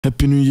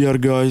Happy New Year,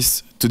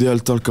 guys! Today I'll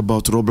talk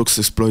about Roblox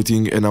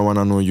exploiting and I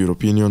wanna know your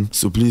opinion.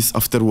 So please,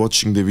 after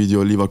watching the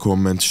video, leave a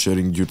comment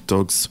sharing your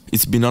thoughts.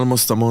 It's been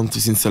almost a month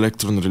since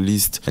Electron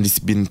released and it's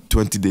been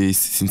 20 days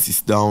since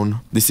it's down.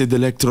 They said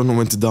Electron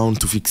went down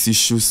to fix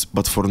issues,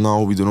 but for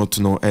now we do not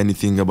know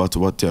anything about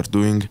what they are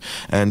doing,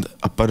 and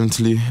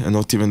apparently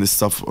not even the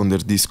staff on their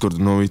Discord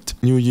know it.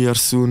 New Year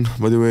soon,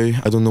 by the way.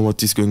 I don't know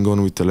what is going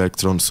on with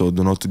Electron, so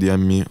do not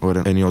DM me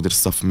or any other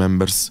staff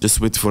members.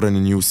 Just wait for any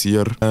news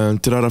here. And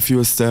there are a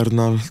few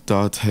external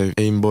that have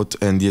aimbot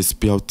and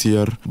DSP out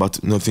here,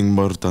 but nothing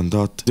more than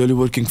that. The only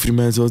working free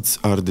methods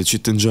are the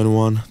cheat engine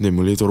one, the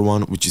emulator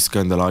one, which is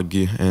kinda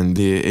laggy, and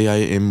the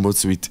AI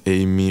aimbots with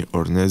Amy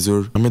or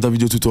Nether. I made a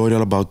video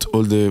tutorial about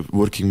all the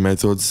working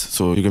methods,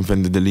 so you can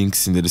find the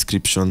links in the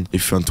description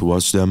if you want to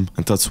watch them,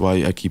 and that's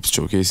why I keep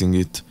showcasing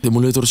it. The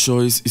emulator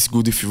choice is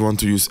good if you want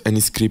to use any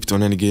script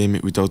on any game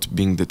without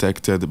being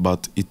detected,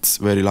 but it's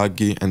very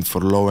laggy, and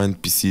for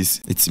low-end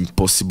PCs it's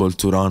impossible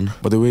to run.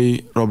 By the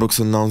way, Roblox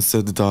announced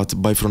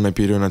that buy from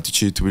Hyperion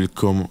anti-cheat will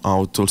come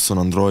out also on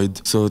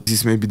Android, so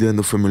this may be the end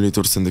of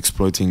emulators and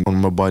exploiting on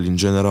mobile in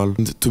general.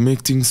 And to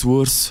make things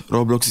worse,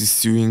 Roblox is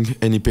suing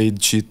any paid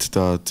cheat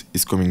that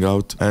is coming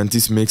out, and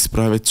this makes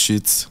private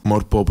cheats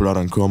more popular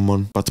and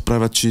common. But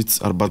private cheats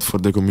are bad for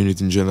the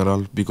community in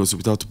general, because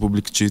without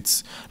public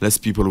cheats, less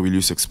people will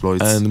use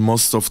exploits, and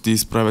most of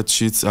these private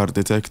cheats are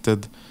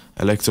detected.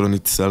 Electron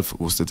itself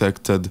was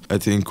detected. I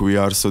think we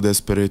are so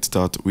desperate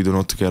that we do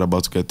not care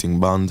about getting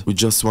banned. We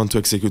just want to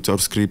execute our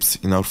scripts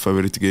in our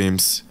favorite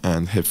games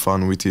and have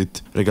fun with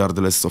it,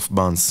 regardless of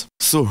bans.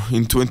 So,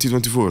 in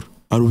 2024,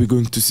 are we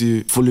going to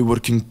see fully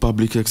working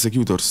public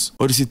executors?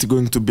 Or is it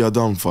going to be a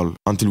downfall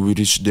until we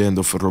reach the end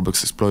of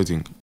Roblox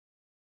exploiting?